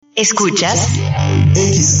¿Escuchas?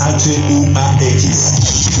 XHUAX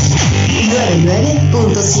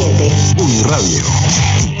 99.7 Uniradio,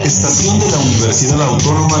 estación de la Universidad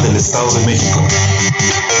Autónoma del Estado de México.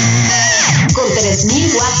 Con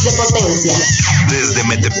 3000 watts de potencia. Desde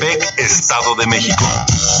Metepec, Estado de México.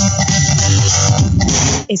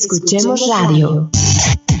 Escuchemos radio.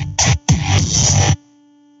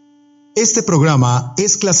 Este programa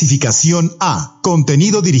es clasificación A,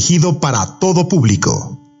 contenido dirigido para todo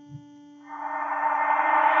público.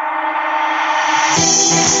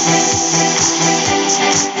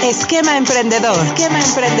 Esquema Emprendedor. Esquema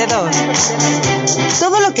Emprendedor.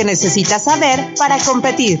 Todo lo que necesitas saber para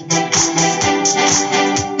competir.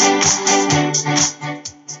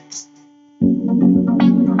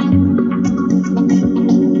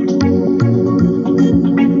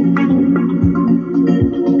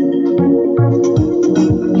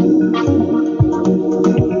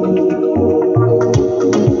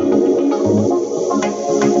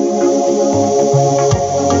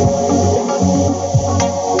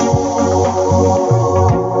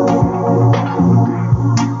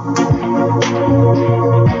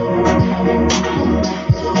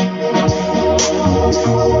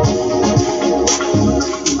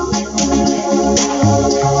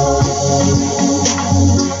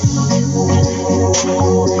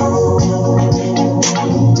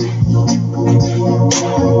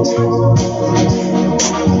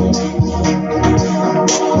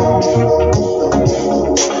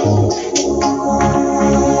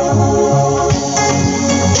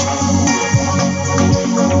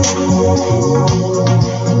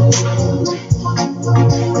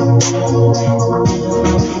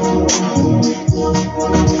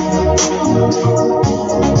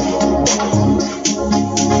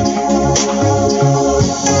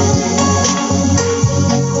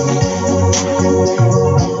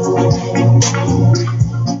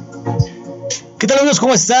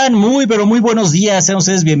 ¿Cómo están? Muy buenos días. Sean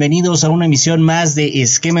ustedes bienvenidos a una emisión más de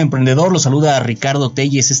Esquema Emprendedor. Los saluda Ricardo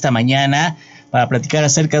Telles esta mañana para platicar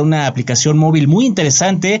acerca de una aplicación móvil muy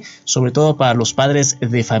interesante, sobre todo para los padres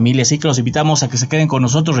de familia. Así que los invitamos a que se queden con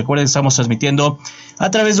nosotros. Recuerden que estamos transmitiendo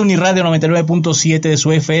a través de Uniradio 99.7 de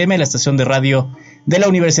su FM, la estación de radio de la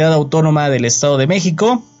Universidad Autónoma del Estado de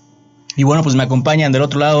México. Y bueno, pues me acompañan del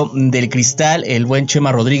otro lado del cristal el buen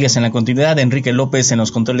Chema Rodríguez en la continuidad, Enrique López en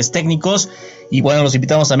los controles técnicos. Y bueno, los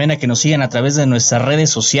invitamos también a que nos sigan a través de nuestras redes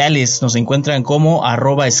sociales. Nos encuentran como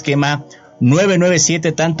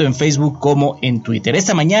 @esquema997 tanto en Facebook como en Twitter.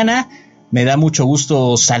 Esta mañana me da mucho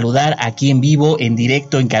gusto saludar aquí en vivo, en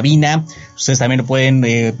directo, en cabina. Ustedes también lo pueden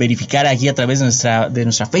verificar aquí a través de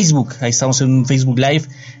nuestra Facebook. Ahí estamos en un Facebook Live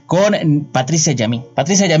con Patricia Yamín.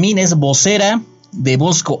 Patricia Yamín es vocera de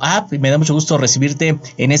Bosco App, y me da mucho gusto recibirte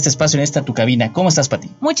en este espacio, en esta tu cabina. ¿Cómo estás, Pati?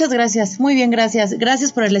 Muchas gracias, muy bien, gracias.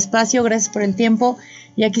 Gracias por el espacio, gracias por el tiempo,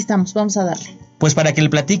 y aquí estamos, vamos a darle. Pues para que le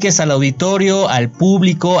platiques al auditorio, al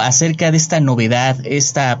público, acerca de esta novedad,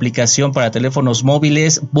 esta aplicación para teléfonos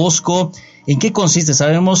móviles, Bosco, ¿en qué consiste?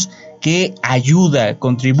 Sabemos que ayuda,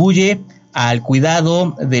 contribuye al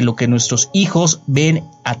cuidado de lo que nuestros hijos ven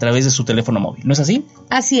a través de su teléfono móvil, ¿no es así?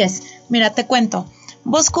 Así es, mira, te cuento.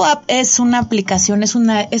 Bosco App es una aplicación,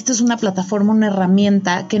 esta es una plataforma, una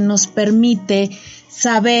herramienta que nos permite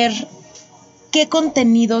saber qué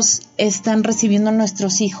contenidos están recibiendo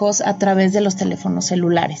nuestros hijos a través de los teléfonos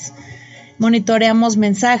celulares. Monitoreamos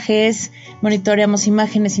mensajes, monitoreamos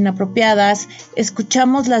imágenes inapropiadas,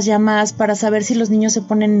 escuchamos las llamadas para saber si los niños se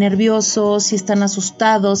ponen nerviosos, si están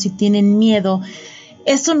asustados, si tienen miedo.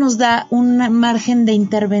 Esto nos da un margen de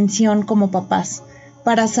intervención como papás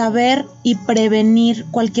para saber y prevenir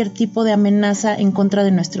cualquier tipo de amenaza en contra de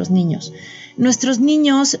nuestros niños. Nuestros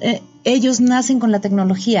niños, ellos nacen con la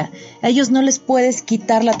tecnología. A ellos no les puedes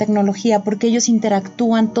quitar la tecnología porque ellos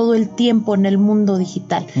interactúan todo el tiempo en el mundo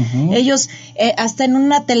digital. Uh-huh. Ellos hasta en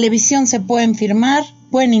una televisión se pueden firmar,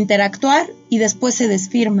 pueden interactuar y después se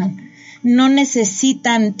desfirman. No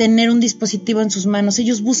necesitan tener un dispositivo en sus manos.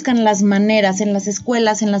 Ellos buscan las maneras en las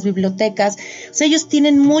escuelas, en las bibliotecas. O sea, ellos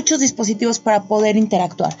tienen muchos dispositivos para poder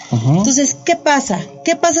interactuar. Uh-huh. Entonces, ¿qué pasa?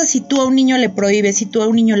 ¿Qué pasa si tú a un niño le prohíbes? Si tú a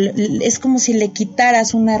un niño es como si le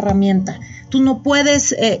quitaras una herramienta. Tú no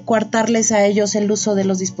puedes coartarles a ellos el uso de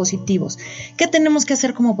los dispositivos. ¿Qué tenemos que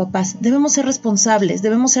hacer como papás? Debemos ser responsables,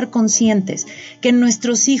 debemos ser conscientes que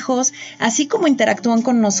nuestros hijos, así como interactúan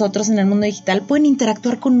con nosotros en el mundo digital, pueden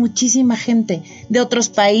interactuar con muchísima gente de otros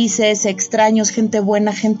países, extraños, gente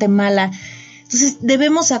buena, gente mala. Entonces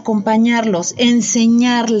debemos acompañarlos,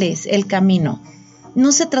 enseñarles el camino.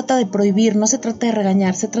 No se trata de prohibir, no se trata de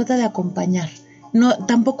regañar, se trata de acompañar. No,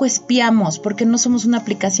 tampoco espiamos, porque no somos una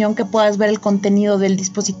aplicación que puedas ver el contenido del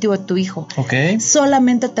dispositivo de tu hijo. Okay.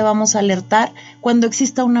 Solamente te vamos a alertar cuando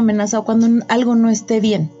exista una amenaza o cuando algo no esté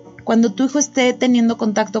bien. Cuando tu hijo esté teniendo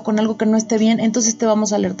contacto con algo que no esté bien, entonces te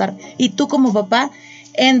vamos a alertar. Y tú como papá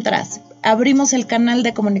entras, abrimos el canal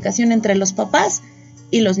de comunicación entre los papás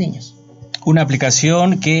y los niños. Una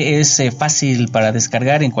aplicación que es fácil para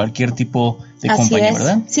descargar en cualquier tipo de compañía,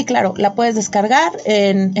 ¿verdad? Sí, claro, la puedes descargar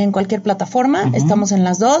en cualquier plataforma, estamos en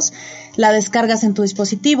las dos, la descargas en tu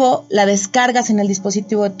dispositivo, la descargas en el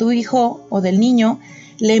dispositivo de tu hijo o del niño,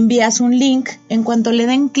 le envías un link, en cuanto le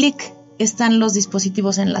den clic están los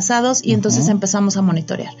dispositivos enlazados y entonces empezamos a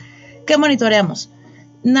monitorear. ¿Qué monitoreamos?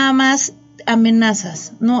 Nada más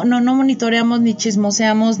amenazas, no monitoreamos ni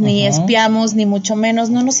chismoseamos, ni espiamos, ni mucho menos,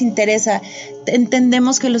 no nos interesa.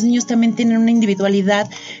 Entendemos que los niños también tienen una individualidad,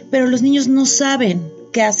 pero los niños no saben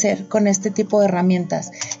qué hacer con este tipo de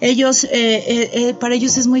herramientas. Ellos, para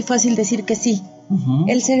ellos es muy fácil decir que sí.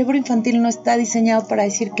 El cerebro infantil no está diseñado para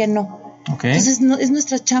decir que no. Okay. Entonces es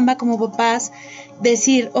nuestra chamba como papás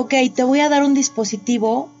decir, ok, te voy a dar un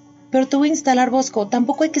dispositivo, pero te voy a instalar Bosco,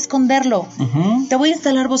 tampoco hay que esconderlo. Te voy a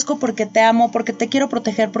instalar Bosco porque te amo, porque te quiero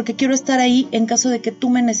proteger, porque quiero estar ahí en caso de que tú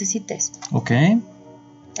me necesites. Ok.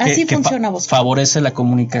 Así funciona Bosco. Favorece la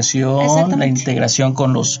comunicación, la integración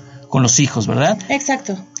con los hijos, ¿verdad?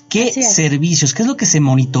 Exacto. ¿Qué servicios, qué es lo que se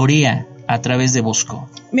monitorea a través de Bosco?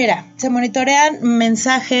 Mira, se monitorean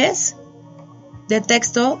mensajes de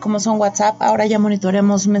texto, como son WhatsApp. Ahora ya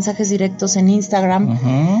monitoreamos mensajes directos en Instagram.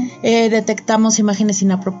 Detectamos imágenes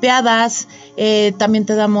inapropiadas. También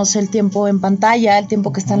te damos el tiempo en pantalla, el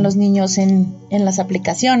tiempo que están los niños en las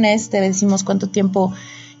aplicaciones. Te decimos cuánto tiempo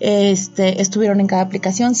estuvieron en cada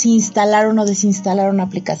aplicación, si instalaron o desinstalaron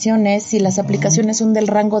aplicaciones, si las aplicaciones son del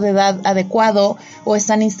rango de edad adecuado o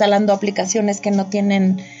están instalando aplicaciones que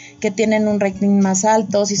tienen un rating más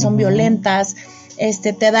alto, si son violentas.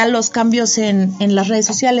 Te da los cambios en las redes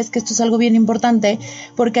sociales, que esto es algo bien importante,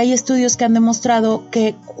 porque hay estudios que han demostrado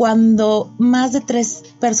que cuando más de 3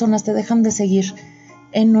 personas te dejan de seguir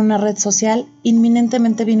en una red social,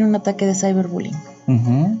 inminentemente viene un ataque de cyberbullying.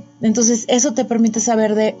 Entonces eso te permite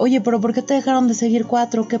saber de, oye, pero ¿por qué te dejaron de seguir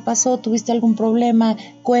 4? ¿Qué pasó? ¿Tuviste algún problema?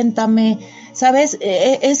 Cuéntame. ¿Sabes?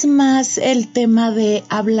 Es más el tema de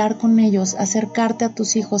hablar con ellos, acercarte a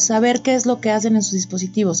tus hijos, saber qué es lo que hacen en sus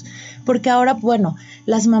dispositivos. Porque ahora, bueno,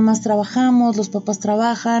 las mamás trabajamos, los papás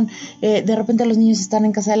trabajan, de repente los niños están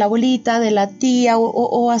en casa de la abuelita, de la tía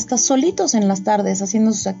o hasta solitos en las tardes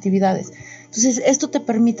haciendo sus actividades. Entonces esto te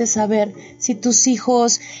permite saber si tus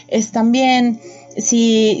hijos están bien,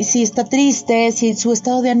 si está triste, si su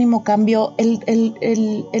estado de ánimo cambió.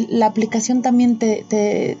 La aplicación también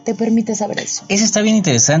te permite saber eso. Esa está bien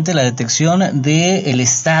interesante, la detección del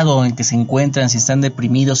estado en que se encuentran, si están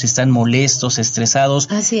deprimidos, si están molestos, estresados.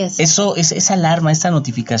 Así es. Eso, esa alarma, esta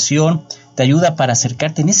notificación te ayuda para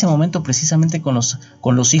acercarte en ese momento precisamente con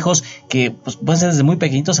los hijos que pues, pueden ser desde muy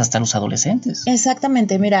pequeñitos hasta los adolescentes.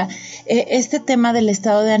 Exactamente, mira, este tema del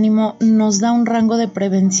estado de ánimo nos da un rango de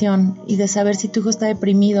prevención y de saber si tu hijo está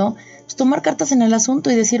deprimido, pues tomar cartas en el asunto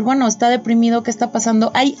y decir, bueno, está deprimido, ¿qué está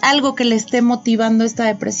pasando? ¿Hay algo que le esté motivando esta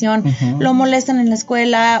depresión? ¿Lo molestan en la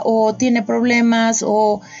escuela o tiene problemas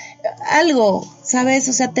o algo? ¿Sabes?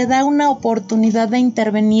 O sea, te da una oportunidad de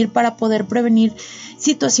intervenir para poder prevenir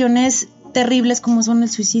situaciones terribles como son el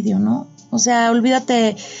suicidio, ¿no? O sea,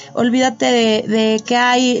 olvídate de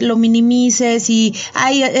que lo minimices y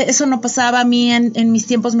eso no pasaba a mí en mis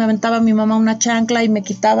tiempos, me aventaba mi mamá una chancla y me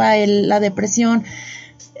quitaba la depresión.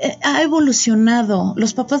 Ha evolucionado.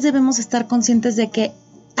 Los papás debemos estar conscientes de que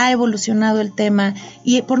ha evolucionado el tema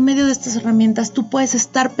y por medio de estas herramientas tú puedes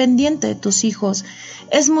estar pendiente de tus hijos.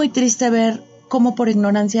 Es muy triste ver cómo por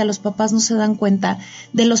ignorancia los papás no se dan cuenta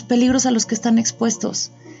de los peligros a los que están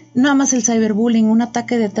expuestos. Nada más el cyberbullying, un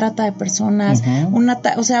ataque de trata de personas,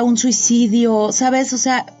 un suicidio, ¿sabes? O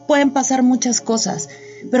sea, pueden pasar muchas cosas,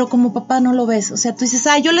 pero como papá no lo ves. O sea, tú dices,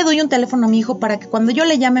 yo le doy un teléfono a mi hijo para que cuando yo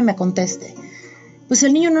le llame me conteste. Pues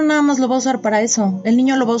el niño no nada más lo va a usar para eso, el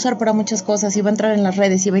niño lo va a usar para muchas cosas y va a entrar en las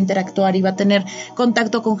redes y va a interactuar y va a tener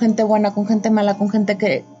contacto con gente buena, con gente mala, con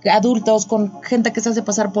gente adultos, con gente que se hace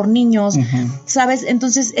pasar por niños, ¿sabes?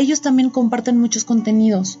 Entonces ellos también comparten muchos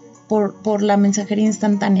contenidos por la mensajería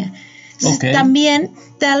instantánea. Entonces, también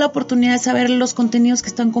te da la oportunidad de saber los contenidos que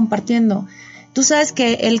están compartiendo. Tú sabes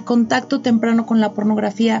que el contacto temprano con la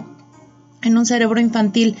pornografía en un cerebro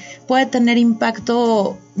infantil puede tener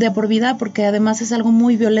impacto de por vida porque además es algo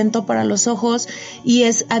muy violento para los ojos y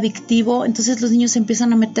es adictivo. Entonces los niños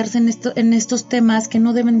empiezan a meterse en estos temas que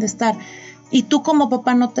no deben de estar y tú como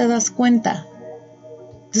papá no te das cuenta.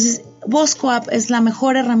 Entonces Bosco App es la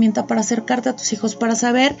mejor herramienta para acercarte a tus hijos, para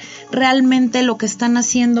saber realmente lo que están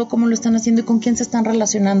haciendo, cómo lo están haciendo y con quién se están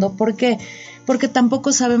relacionando. ¿Por qué? Porque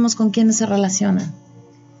tampoco sabemos con quiénes se relacionan.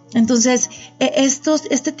 Entonces,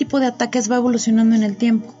 este tipo de ataques va evolucionando en el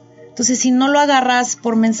tiempo. Entonces, si no lo agarras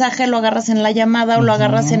por mensaje, lo agarras en la llamada o lo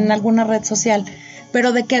agarras en alguna red social.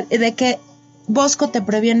 Pero de que Bosco te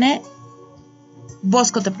previene,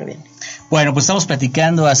 Bosco te previene. Bueno, pues estamos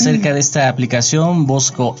platicando acerca de esta aplicación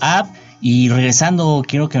Bosco App y regresando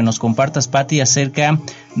quiero que nos compartas, Pati, acerca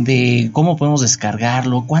de cómo podemos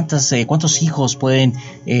descargarlo, cuántos hijos pueden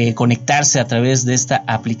conectarse a través de esta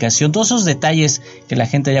aplicación, todos esos detalles que la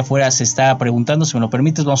gente allá afuera se está preguntando. Si me lo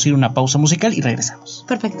permites, vamos a ir a una pausa musical y regresamos.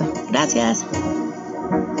 Perfecto, gracias.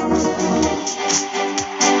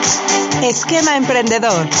 Esquema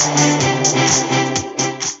Emprendedor.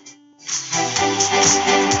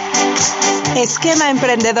 Esquema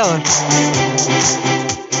Emprendedor.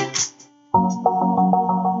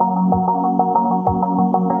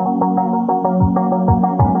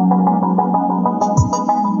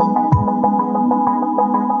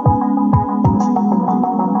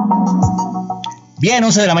 Bien,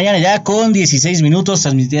 11 de la mañana ya con 16 minutos,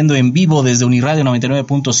 transmitiendo en vivo desde Uniradio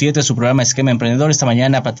 99.7, su programa Esquema Emprendedor. Esta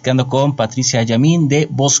mañana platicando con Patricia Yamín de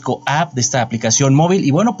Bosco App, de esta aplicación móvil.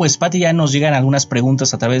 Y bueno, pues Pati, ya nos llegan algunas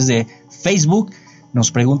preguntas a través de Facebook.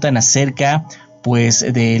 Nos preguntan acerca pues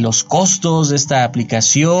de los costos de esta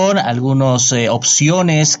aplicación, algunas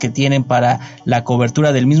opciones que tienen para la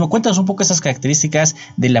cobertura del mismo. Cuéntanos un poco esas características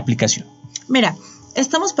de la aplicación. Mira,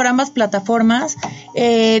 estamos para ambas plataformas,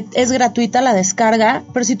 es gratuita la descarga,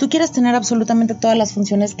 pero si tú quieres tener absolutamente todas las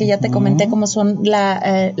funciones que ya te comenté, como son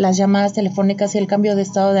las llamadas telefónicas y el cambio de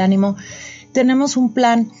estado de ánimo, tenemos un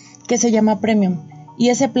plan que se llama Premium. Y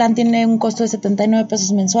ese plan tiene un costo de 79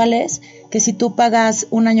 pesos mensuales, que si tú pagas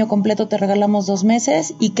un año completo te regalamos 2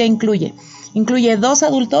 meses. ¿Y qué incluye? Incluye 2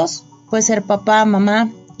 adultos, puede ser papá, mamá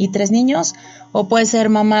y 3 niños, o puede ser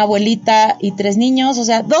mamá, abuelita y 3 niños, o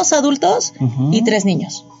sea, 2 adultos y 3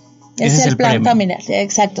 niños. Ese es el plan familiar,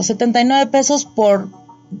 exacto, 79 pesos por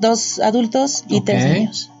 2 adultos y 3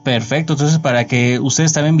 niños. Perfecto, entonces para que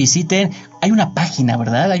ustedes también visiten, hay una página,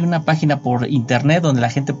 ¿verdad? Hay una página por internet donde la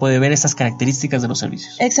gente puede ver estas características de los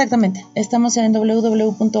servicios. Exactamente, estamos en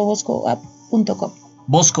www.boscoapp.com.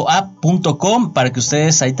 Boscoapp.com para que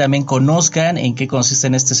ustedes ahí también conozcan en qué consiste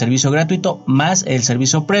en este servicio gratuito más el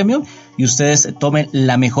servicio premium y ustedes tomen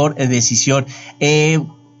la mejor decisión.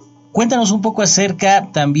 Cuéntanos un poco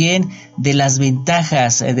acerca también de las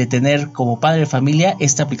ventajas de tener como padre de familia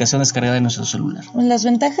esta aplicación descargada en nuestro celular. Las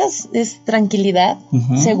ventajas es tranquilidad,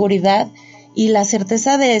 seguridad y la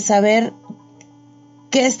certeza de saber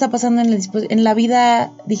qué está pasando en la vida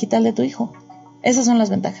digital de tu hijo. Esas son las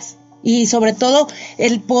ventajas. Y sobre todo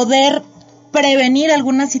el poder prevenir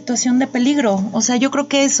alguna situación de peligro. O sea, yo creo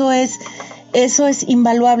que eso es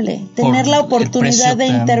invaluable, tener la oportunidad de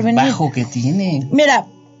intervenir. Bajo que tiene. Mira,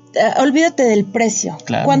 olvídate del precio.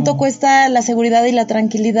 Claro. ¿Cuánto cuesta la seguridad y la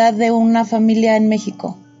tranquilidad de una familia en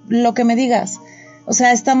México? Lo que me digas. O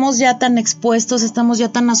sea, estamos ya tan expuestos, estamos ya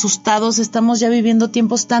tan asustados, estamos ya viviendo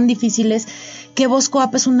tiempos tan difíciles que Bosco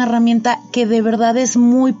App es una herramienta que de verdad es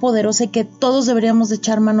muy poderosa y que todos deberíamos de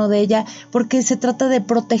echar mano de ella porque se trata de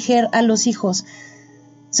proteger a los hijos.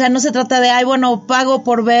 O sea, no se trata de, pago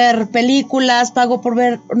por ver películas,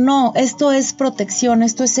 No, esto es protección,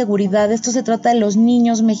 esto es seguridad, esto se trata de los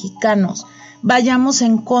niños mexicanos. Vayamos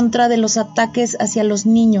en contra de los ataques hacia los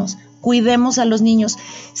niños, cuidemos a los niños,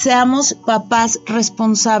 seamos papás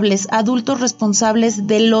responsables, adultos responsables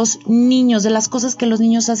de los niños, de las cosas que los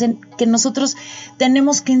niños hacen, que nosotros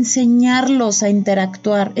tenemos que enseñarlos a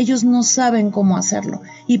interactuar. Ellos no saben cómo hacerlo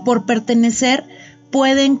y por pertenecer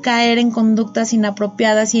pueden caer en conductas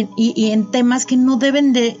inapropiadas y en temas que no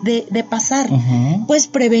deben de pasar. Puedes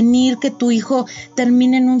prevenir que tu hijo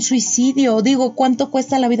termine en un suicidio. Digo, ¿cuánto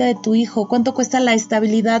cuesta la vida de tu hijo? ¿Cuánto cuesta la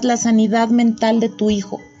estabilidad, la sanidad mental de tu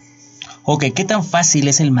hijo? Ok, ¿qué tan fácil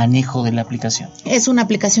es el manejo de la aplicación? Es una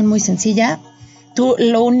aplicación muy sencilla. Tú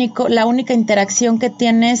la única interacción que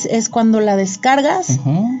tienes es cuando la descargas.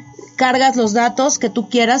 Cargas los datos que tú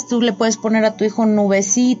quieras, tú le puedes poner a tu hijo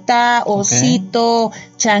nubecita, osito,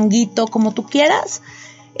 changuito, como tú quieras.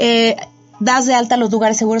 Das de alta los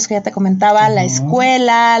lugares seguros que ya te comentaba, la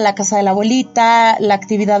escuela, la casa de la abuelita, la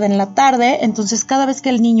actividad en la tarde. Entonces, cada vez que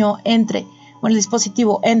el niño entre, o el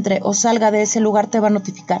dispositivo entre o salga de ese lugar, te va a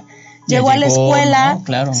notificar. Llegó a la escuela, ¿no?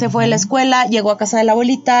 Claro. Se fue de la escuela, llegó a casa de la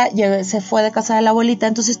abuelita, se fue de casa de la abuelita.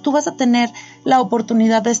 Entonces tú vas a tener la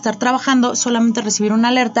oportunidad de estar trabajando, solamente recibir una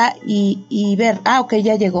alerta y ver, ok,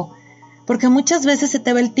 ya llegó. Porque muchas veces se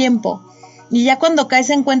te va el tiempo y ya cuando caes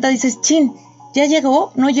en cuenta dices, chin, ¿Ya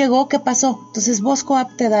llegó? ¿No llegó? ¿Qué pasó? Entonces Bosco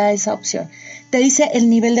App te da esa opción. Te dice el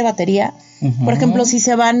nivel de batería. Por ejemplo, si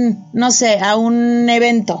se van, no sé, a un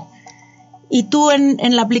evento y tú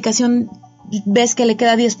en la aplicación ves que le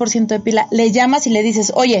queda 10% de pila, le llamas y le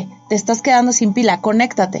dices, oye, te estás quedando sin pila,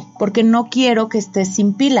 conéctate, porque no quiero que estés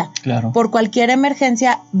sin pila. Claro. Por cualquier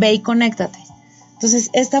emergencia, ve y conéctate. Entonces,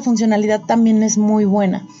 esta funcionalidad también es muy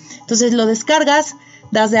buena. Entonces, lo descargas,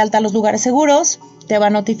 das de alta a los lugares seguros, te va a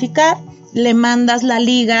notificar, le mandas la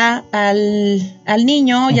liga al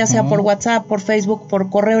niño, ya sea por WhatsApp, por Facebook, por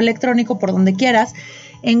correo electrónico, por donde quieras.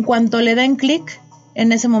 En cuanto le den clic,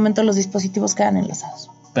 en ese momento los dispositivos quedan enlazados.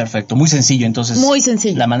 Perfecto, muy sencillo entonces. Muy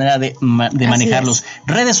sencillo. La manera de manejarlos.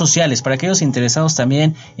 Redes sociales, para aquellos interesados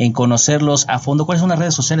también en conocerlos a fondo, ¿cuáles son las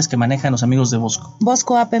redes sociales que manejan los amigos de Bosco?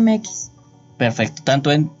 Bosco App MX. Perfecto,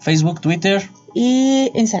 tanto en Facebook, Twitter y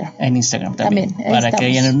Instagram. En Instagram también. Para estamos.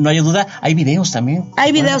 Que no haya duda, hay videos también.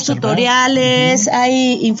 Hay videos tutoriales,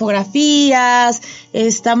 hay infografías,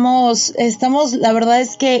 estamos, la verdad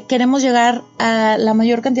es que queremos llegar a la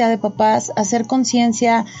mayor cantidad de papás, hacer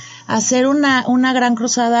conciencia, hacer una gran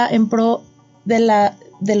cruzada en pro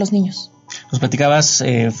de los niños. Nos platicabas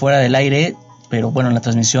fuera del aire, pero bueno, en la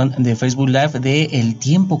transmisión de Facebook Live, de el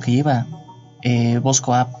tiempo que lleva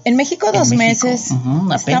Bosco App. En México 2 meses.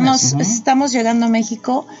 Apenas, estamos llegando a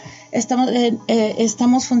México.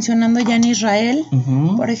 Estamos funcionando ya en Israel,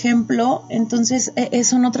 por ejemplo. Entonces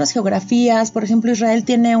son otras geografías. Por ejemplo, Israel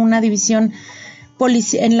tiene una división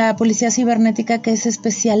en la policía cibernética que es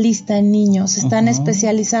especialista en niños. Están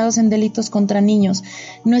especializados en delitos contra niños.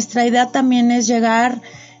 Nuestra idea también es llegar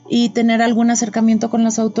y tener algún acercamiento con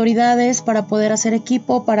las autoridades para poder hacer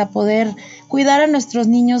equipo, para poder cuidar a nuestros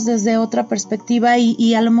niños desde otra perspectiva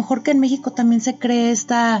y a lo mejor que en México también se cree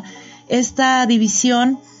esta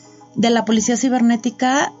división de la policía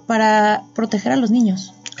cibernética para proteger a los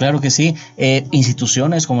niños. Claro que sí,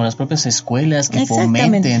 instituciones como las propias escuelas que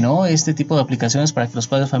fomenten, ¿no?, este tipo de aplicaciones para que los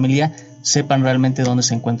padres de familia sepan realmente dónde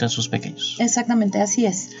se encuentran sus pequeños. Exactamente, así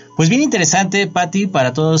es. Pues bien interesante, Pati,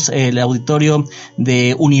 para todos el auditorio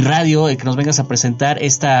de Uniradio, que nos vengas a presentar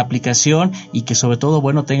esta aplicación y que sobre todo,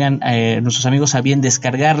 bueno, tengan nuestros amigos a bien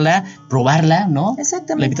descargarla, probarla, ¿no?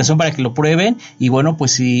 Exactamente. La invitación para que lo prueben y bueno,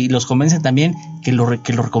 pues si los convencen también que lo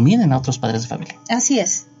recomienden a otros padres de familia. Así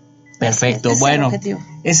es. Perfecto, ese bueno,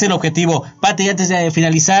 es el objetivo. Pati, antes de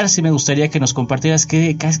finalizar, sí me gustaría que nos compartieras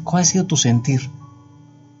cuál ha sido tu sentir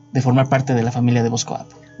de formar parte de la familia de Bosco App.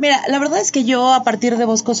 Mira, la verdad es que yo a partir de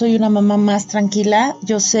Bosco soy una mamá más tranquila.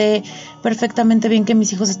 Yo sé perfectamente bien que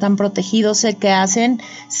mis hijos están protegidos, sé qué hacen,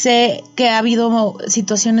 sé que ha habido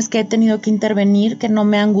situaciones que he tenido que intervenir que no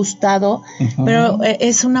me han gustado, pero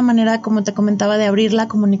es una manera, como te comentaba, de abrir la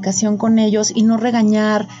comunicación con ellos y no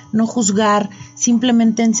regañar, no juzgar,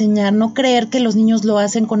 simplemente enseñar, no creer que los niños lo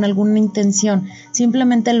hacen con alguna intención,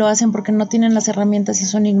 simplemente lo hacen porque no tienen las herramientas y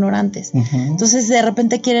son ignorantes. Entonces de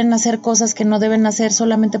repente quieren hacer cosas que no deben hacer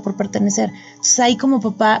solamente por pertenecer. Entonces ahí como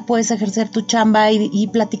papá puedes ejercer tu chamba y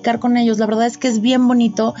platicar con ellos. La verdad es que es bien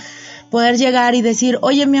bonito poder llegar y decir,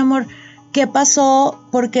 oye mi amor, ¿qué pasó?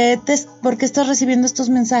 ¿Por qué estás recibiendo estos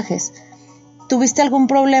mensajes? ¿Tuviste algún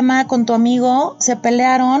problema con tu amigo? ¿Se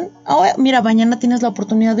pelearon? Oh, mira, mañana tienes la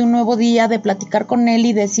oportunidad de un nuevo día, de platicar con él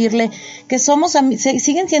y decirle que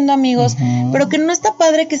siguen siendo amigos, pero que no está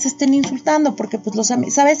padre que se estén insultando, porque pues los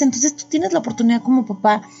amigos, ¿sabes? Entonces tú tienes la oportunidad como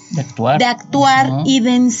papá de actuar y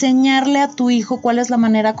de enseñarle a tu hijo cuál es la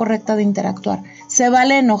manera correcta de interactuar. Se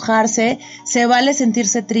vale enojarse, se vale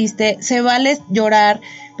sentirse triste, se vale llorar,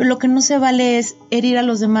 pero lo que no se vale es herir a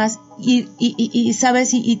los demás y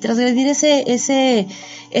 ¿sabes? Y transgredir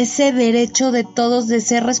ese derecho de todos de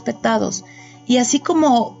ser respetados. Y así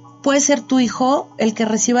como puede ser tu hijo el que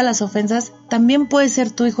reciba las ofensas, también puede ser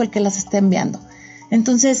tu hijo el que las esté enviando.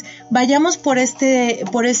 Entonces, vayamos por este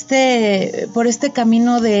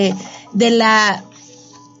camino de la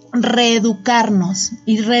reeducarnos.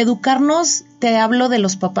 Y reeducarnos, te hablo de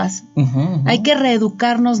los papás. Hay que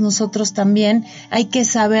reeducarnos nosotros también. Hay que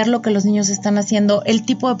saber lo que los niños están haciendo. El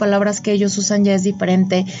tipo de palabras que ellos usan ya es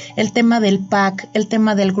diferente. El tema del pack, el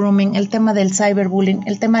tema del grooming, el tema del cyberbullying,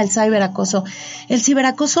 el tema del ciberacoso. El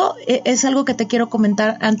ciberacoso es algo que te quiero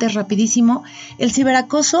comentar antes rapidísimo. El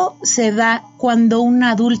ciberacoso se da cuando un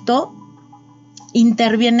adulto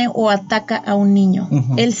interviene o ataca a un niño.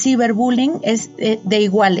 El ciberbullying es de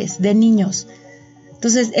iguales, de niños.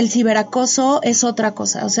 Entonces, el ciberacoso es otra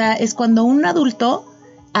cosa. O sea, es cuando un adulto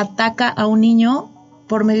ataca a un niño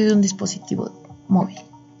por medio de un dispositivo móvil.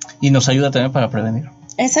 Y nos ayuda también para prevenir.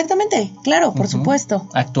 Exactamente, claro, por supuesto.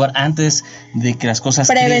 Actuar antes de que las cosas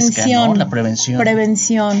crezcan, ¿no? La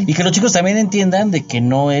prevención. Y que los chicos también entiendan de que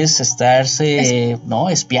no es estarse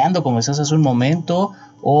espiando, como decías hace un momento,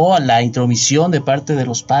 o la intromisión de parte de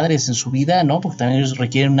los padres en su vida, ¿no? Porque también ellos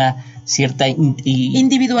requieren una cierta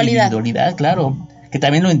individualidad, claro. Que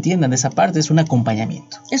también lo entiendan de esa parte, es un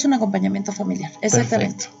acompañamiento. Es un acompañamiento familiar,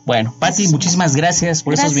 exactamente. Perfecto. Bueno, Pati, muchísimas gracias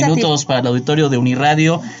por esos minutos para el auditorio de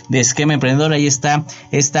Uniradio, de Esquema Emprendedor. Ahí está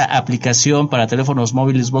esta aplicación para teléfonos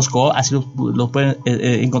móviles Bosco, así lo pueden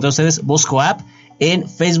encontrar ustedes, Bosco App, en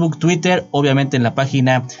Facebook, Twitter, obviamente en la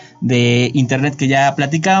página de internet que ya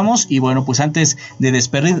platicábamos. Y bueno, pues antes de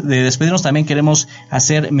despedirnos también queremos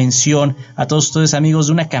hacer mención a todos ustedes, amigos,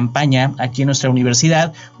 de una campaña aquí en nuestra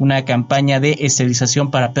universidad, una campaña de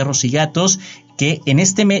esterilización para perros y gatos que en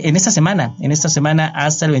esta semana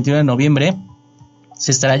hasta el 29 de noviembre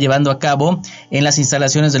se estará llevando a cabo en las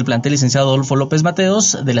instalaciones del plantel licenciado Adolfo López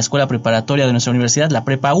Mateos de la escuela preparatoria de nuestra universidad, la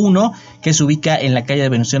Prepa 1, que se ubica en la calle de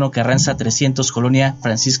Venustiano Carranza 300, Colonia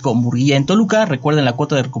Francisco Murguía, en Toluca. Recuerden, la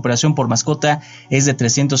cuota de recuperación por mascota es de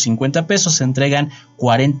 350 pesos, se entregan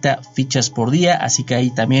 40 fichas por día, así que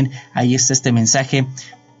ahí está este mensaje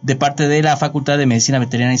de parte de la Facultad de Medicina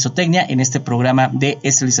Veterinaria y Zootecnia en este programa de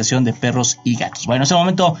esterilización de perros y gatos. Bueno, es el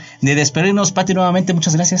momento de despedirnos. Pati, nuevamente,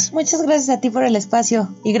 muchas gracias. Muchas gracias a ti por el espacio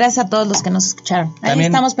y gracias a todos los que nos escucharon. Ahí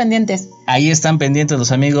estamos pendientes. Ahí están pendientes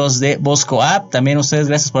los amigos de Bosco App. También ustedes,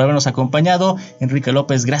 gracias por habernos acompañado. Enrique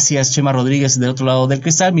López, gracias. Chema Rodríguez del otro lado del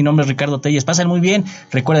cristal. Mi nombre es Ricardo Telles. Pasen muy bien.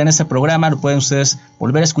 Recuerden, este programa lo pueden ustedes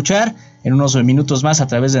volver a escuchar en unos minutos más a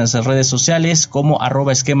través de nuestras redes sociales como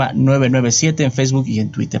 @esquema997 en Facebook y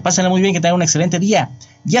en Twitter. Pásenla muy bien, que tengan un excelente día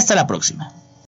y hasta la próxima.